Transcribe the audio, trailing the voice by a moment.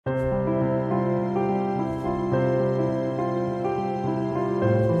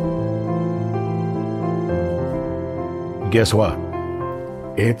Guess what?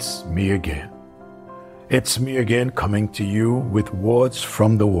 It's me again. It's me again coming to you with words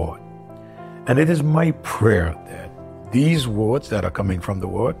from the Word. And it is my prayer that these words that are coming from the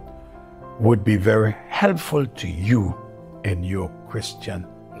Word would be very helpful to you in your Christian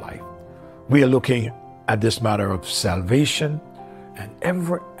life. We are looking at this matter of salvation, and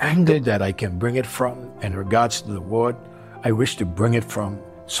every angle that I can bring it from in regards to the Word, I wish to bring it from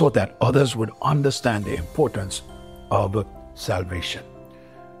so that others would understand the importance of salvation.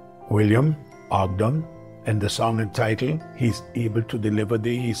 William Ogden, in the song entitled, He's Able to Deliver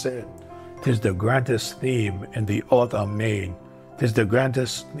Thee, he said, "'Tis the grandest theme in the author made, 'tis the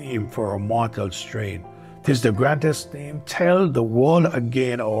grandest theme for a mortal strain, 'tis the grandest theme, tell the world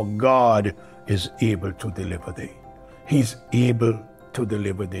again, our God is able to deliver thee. He's able to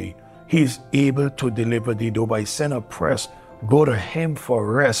deliver thee. He's able to deliver thee, though by sin oppressed, go to him for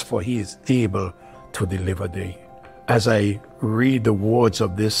rest, for he is able to deliver thee." As I read the words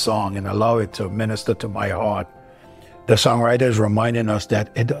of this song and allow it to minister to my heart, the songwriter is reminding us that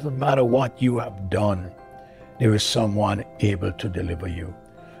it doesn't matter what you have done, there is someone able to deliver you.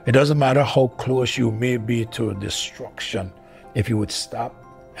 It doesn't matter how close you may be to destruction. If you would stop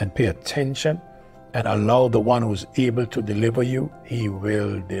and pay attention and allow the one who's able to deliver you, he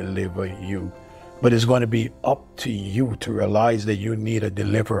will deliver you. But it's going to be up to you to realize that you need a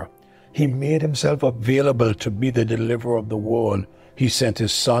deliverer. He made himself available to be the deliverer of the world. He sent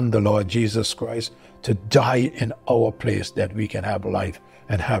his son, the Lord Jesus Christ, to die in our place that we can have life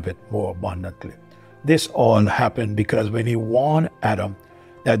and have it more abundantly. This all happened because when he warned Adam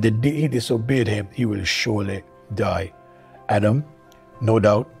that the day he disobeyed him, he will surely die. Adam, no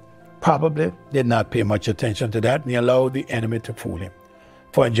doubt, probably did not pay much attention to that, and he allowed the enemy to fool him.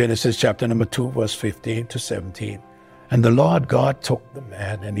 For in Genesis chapter number 2, verse 15 to 17, "And the Lord God took the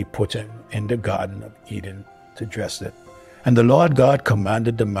man, and he put him in the garden of Eden to dress it. And the Lord God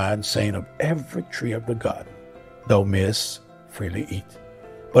commanded the man, saying, Of every tree of the garden thou mayest freely eat.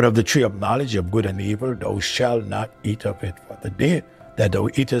 But of the tree of knowledge of good and evil thou shalt not eat of it, for the day that thou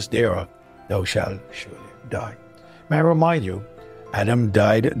eatest thereof thou shalt surely die." May I remind you, Adam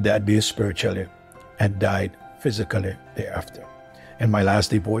died that day spiritually and died physically thereafter. In my last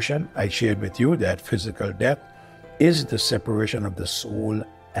devotion, I shared with you that physical death is the separation of the soul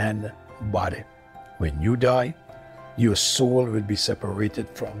and body. When you die, your soul will be separated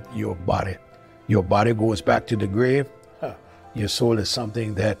from your body. Your body goes back to the grave. Your soul is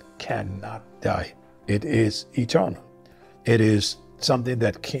something that cannot die. It is eternal. It is something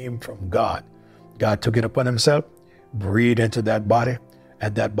that came from God. God took it upon himself, breathed into that body,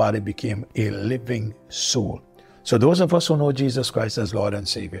 and that body became a living soul. So those of us who know Jesus Christ as Lord and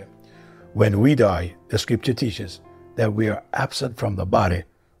Savior, when we die, the scripture teaches that we are absent from the body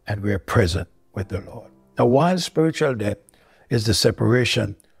and we are present with the Lord. Now, while spiritual death is the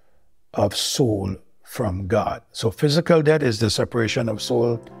separation of soul from God. So physical death is the separation of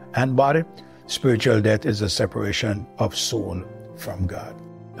soul and body. Spiritual death is the separation of soul from God.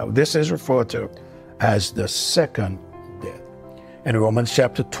 Now, this is referred to as the second death. In Romans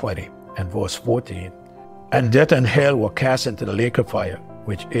chapter 20 and verse 14, "And death and hell were cast into the lake of fire,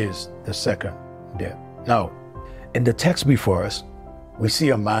 which is the second death." Now, in the text before us, we see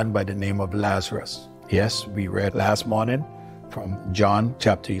a man by the name of Lazarus. Yes, we read last morning from John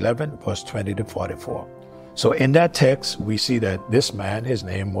chapter 11, verse 20 to 44. So in that text, we see that this man, his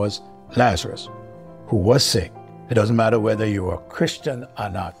name was Lazarus, who was sick. It doesn't matter whether you are a Christian or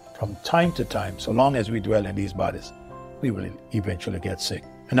not. From time to time, so long as we dwell in these bodies, we will eventually get sick.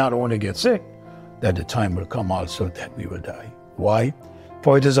 And not only get sick, that the time will come also that we will die. Why?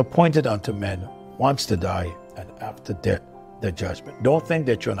 For it is appointed unto men once to die, and after death, the judgment. Don't think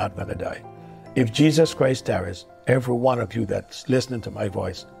that you're not going to die. If Jesus Christ tarries, every one of you that's listening to my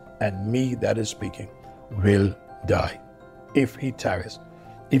voice and me that is speaking will die. If he tarries.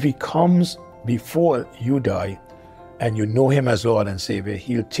 If he comes before you die and you know him as Lord and Savior,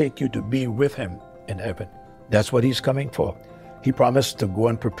 he'll take you to be with him in heaven. That's what he's coming for. He promised to go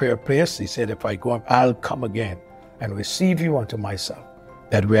and prepare a place. He said, if I go, I'll come again and receive you unto myself,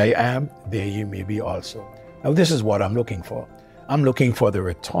 that where I am, there you may be also. Now, this is what I'm looking for. I'm looking for the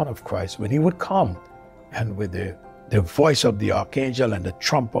return of Christ, when he would come and with the voice of the archangel and the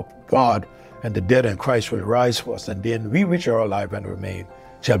trump of God, and the dead in Christ will rise first, and then we which are alive and remain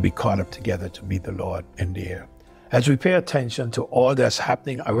shall be caught up together to meet the Lord in the air. As we pay attention to all that's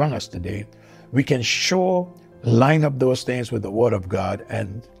happening around us today, we can sure line up those things with the Word of God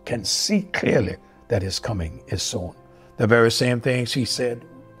and can see clearly that his coming is soon. The very same things he said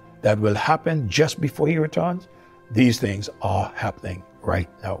that will happen just before he returns, these things are happening right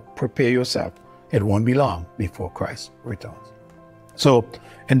now. Prepare yourself. It won't be long before Christ returns. So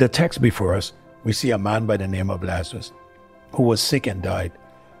in the text before us, we see a man by the name of Lazarus who was sick and died,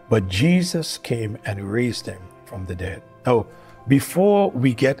 but Jesus came and raised him from the dead. Now, before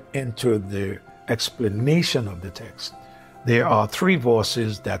we get into the explanation of the text, there are three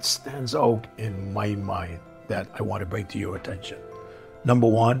verses that stands out in my mind that I want to bring to your attention. Number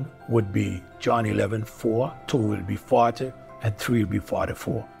one would be John 11:4, 2 will be 40, and 3 will be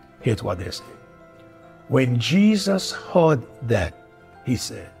 44. Here's what they say. When Jesus heard that, he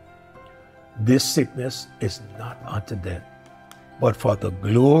said, "This sickness is not unto death, but for the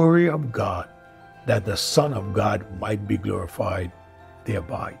glory of God, that the Son of God might be glorified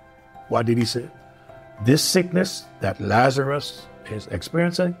thereby." What did he say? This sickness that Lazarus is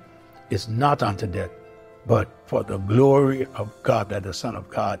experiencing is not unto death, but for the glory of God, that the Son of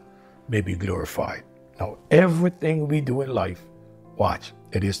God may be glorified. Now, everything we do in life, watch,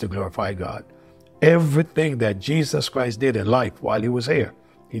 it is to glorify God. Everything that Jesus Christ did in life while he was here,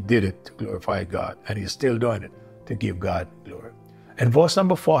 he did it to glorify God, and he's still doing it to give God glory. In verse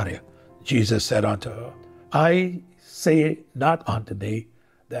number 40, Jesus said unto her, "I say not unto thee,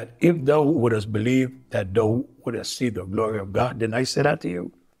 that if thou wouldest believe, that thou wouldest see the glory of God. Didn't I say that to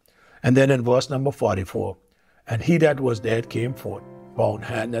you?" And then in verse number 44, "And he that was dead came forth, bound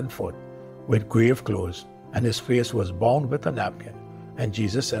hand and foot, with grave clothes, and his face was bound with a napkin. And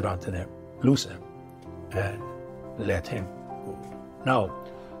Jesus said unto them, Loose him, and let him go." Now,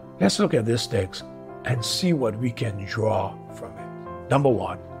 let's look at this text and see what we can draw from it. Number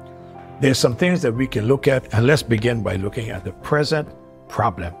one, there's some things that we can look at, and let's begin by looking at the present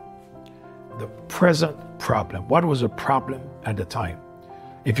problem. The present problem. What was the problem at the time?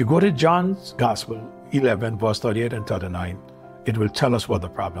 If you go to John's Gospel 11, verse 38 and 39, it will tell us what the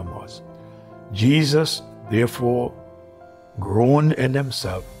problem was. Jesus, therefore, groaned in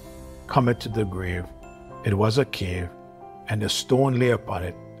himself, cometh to the grave. It was a cave, and a stone lay upon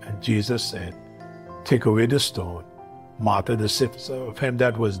it. And Jesus said, "Take away the stone." Martha, the sister of him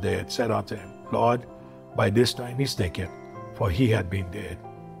that was dead, said unto him, "Lord, by this time he stinketh, for he had been dead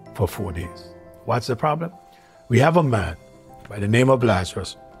for 4 days." What's the problem? We have a man by the name of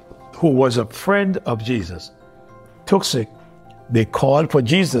Lazarus, who was a friend of Jesus, took sick. They called for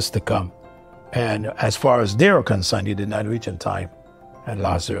Jesus to come. And as far as they were concerned, he did not reach in time, and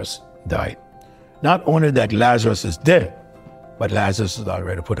Lazarus died. Not only that Lazarus is dead, but Lazarus is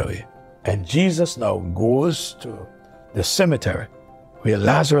already put away. And Jesus now goes to the cemetery where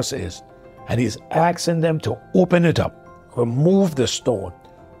Lazarus is, and he's asking them to open it up, remove the stone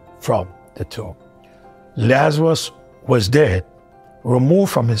from the tomb. Lazarus was dead,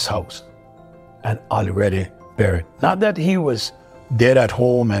 removed from his house, and already buried. Not that he was dead at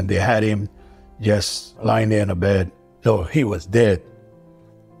home and they had him just lying there in a bed. No, he was dead,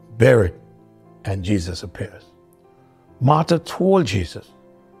 buried, and Jesus appears. Martha told Jesus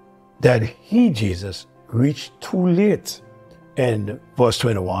that he, Jesus, reached too late. In verse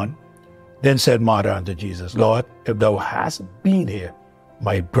 21, then said Martha unto Jesus, "Lord, if thou hadst been here,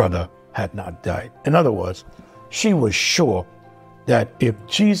 my brother had not died." In other words, she was sure that if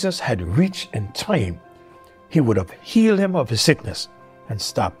Jesus had reached in time, he would have healed him of his sickness and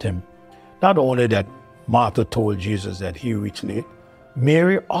stopped him. Not only that Martha told Jesus that he reached late,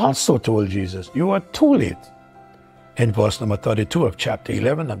 Mary also told Jesus, "You are too late." In verse number 32 of chapter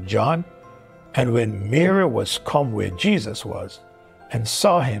 11 of John, "And when Mary was come where Jesus was, and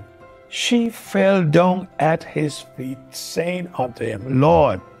saw him, she fell down at his feet, saying unto him,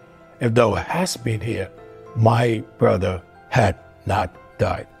 Lord, if thou hadst been here, my brother had not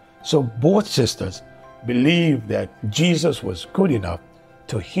died." So both sisters believed that Jesus was good enough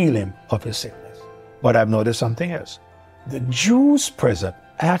to heal him of his sickness. But I've noticed something else. The Jews present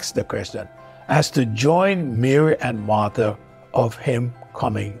asked the question as to join Mary and Martha of him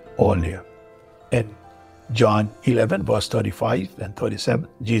coming earlier. In John 11, verse 35 and 37,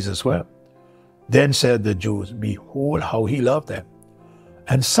 Jesus wept. Then said the Jews, "Behold how he loved them."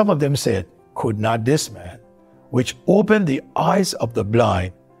 And some of them said, "Could not this man, which opened the eyes of the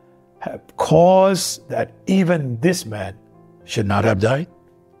blind, have caused that even this man should not have died?"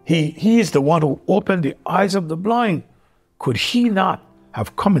 He is the one who opened the eyes of the blind. Could he not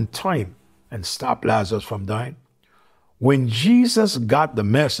have come in time and stopped Lazarus from dying? When Jesus got the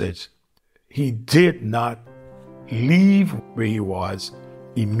message, he did not leave where he was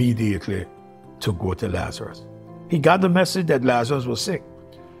immediately to go to Lazarus. He got the message that Lazarus was sick,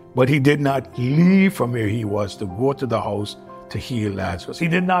 but he did not leave from where he was to go to the house to heal Lazarus. He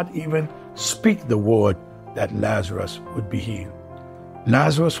did not even speak the word that Lazarus would be healed.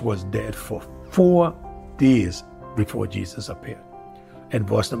 Lazarus was dead for 4 days before Jesus appeared. In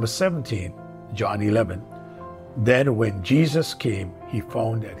verse number 17, John 11. Then when Jesus came, he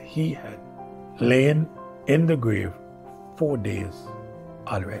found that he had lain in the grave 4 days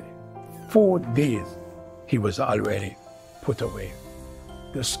already. 4 days he was already put away.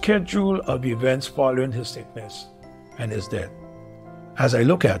 The schedule of events following his sickness and his death. As I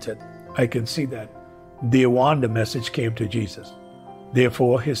look at it, I can see that day one the message came to Jesus.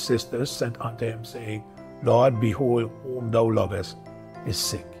 Therefore his sisters sent unto him, saying, Lord, behold, whom thou lovest is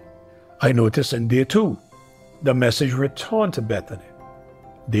sick. I notice in day 2, the message returned to Bethany.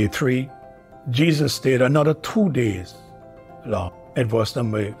 Day 3, Jesus stayed another 2 days long. In verse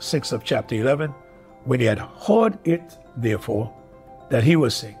number 6 of chapter 11, when he had heard it, therefore, that he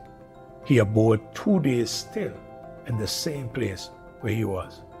was sick, he abode 2 days still in the same place where he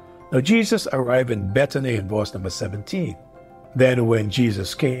was. Now Jesus arrived in Bethany in verse number 17. Then when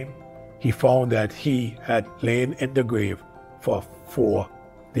Jesus came, he found that he had lain in the grave for 4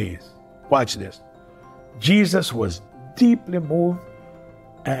 days. Watch this. Jesus was deeply moved,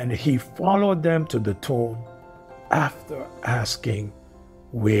 and he followed them to the tomb after asking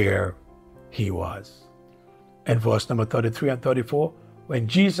where he was. In verse number 33 and 34, when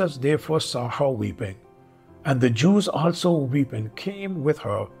Jesus therefore saw her weeping, and the Jews also weeping came with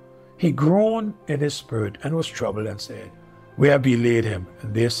her, he groaned in his spirit and was troubled and said, Where have ye laid him?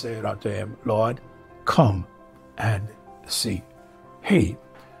 And they said unto him, Lord, come and see. Hey,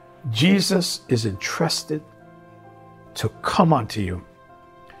 Jesus is interested to come unto you.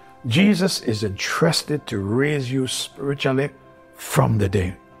 Jesus is interested to raise you spiritually from the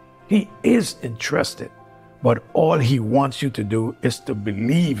dead. He is interested, but all he wants you to do is to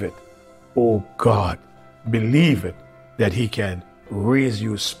believe it. Oh God, believe it, that he can raise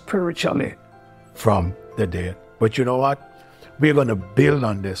you spiritually from the dead. But you know what? We're going to build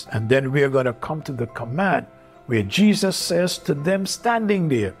on this, and then we're going to come to the command where Jesus says to them standing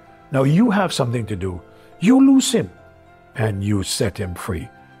there, now you have something to do. You loose him and you set him free.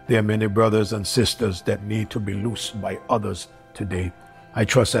 There are many brothers and sisters that need to be loosed by others today. I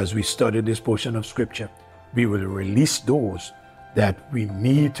trust as we study this portion of Scripture, we will release those that we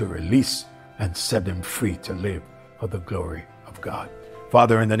need to release and set them free to live for the glory of God.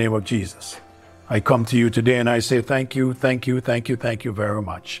 Father, in the name of Jesus, I come to you today and I say thank you, thank you, thank you, thank you very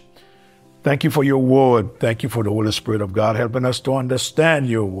much. Thank you for your word. Thank you for the Holy Spirit of God helping us to understand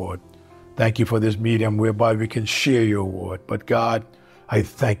your word. Thank you for this medium whereby we can share your word. But God, I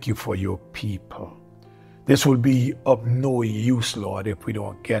thank you for your people. This will be of no use, Lord, if we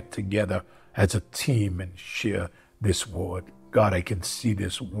don't get together as a team and share this word. God, I can see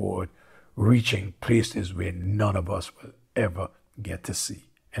this word reaching places where none of us will ever get to see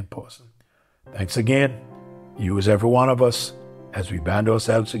in person. Thanks again. Use every one of us as we band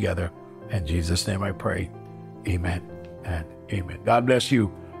ourselves together. In Jesus' name I pray. Amen and amen. God bless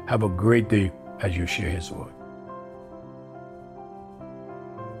you. Have a great day as you share his word.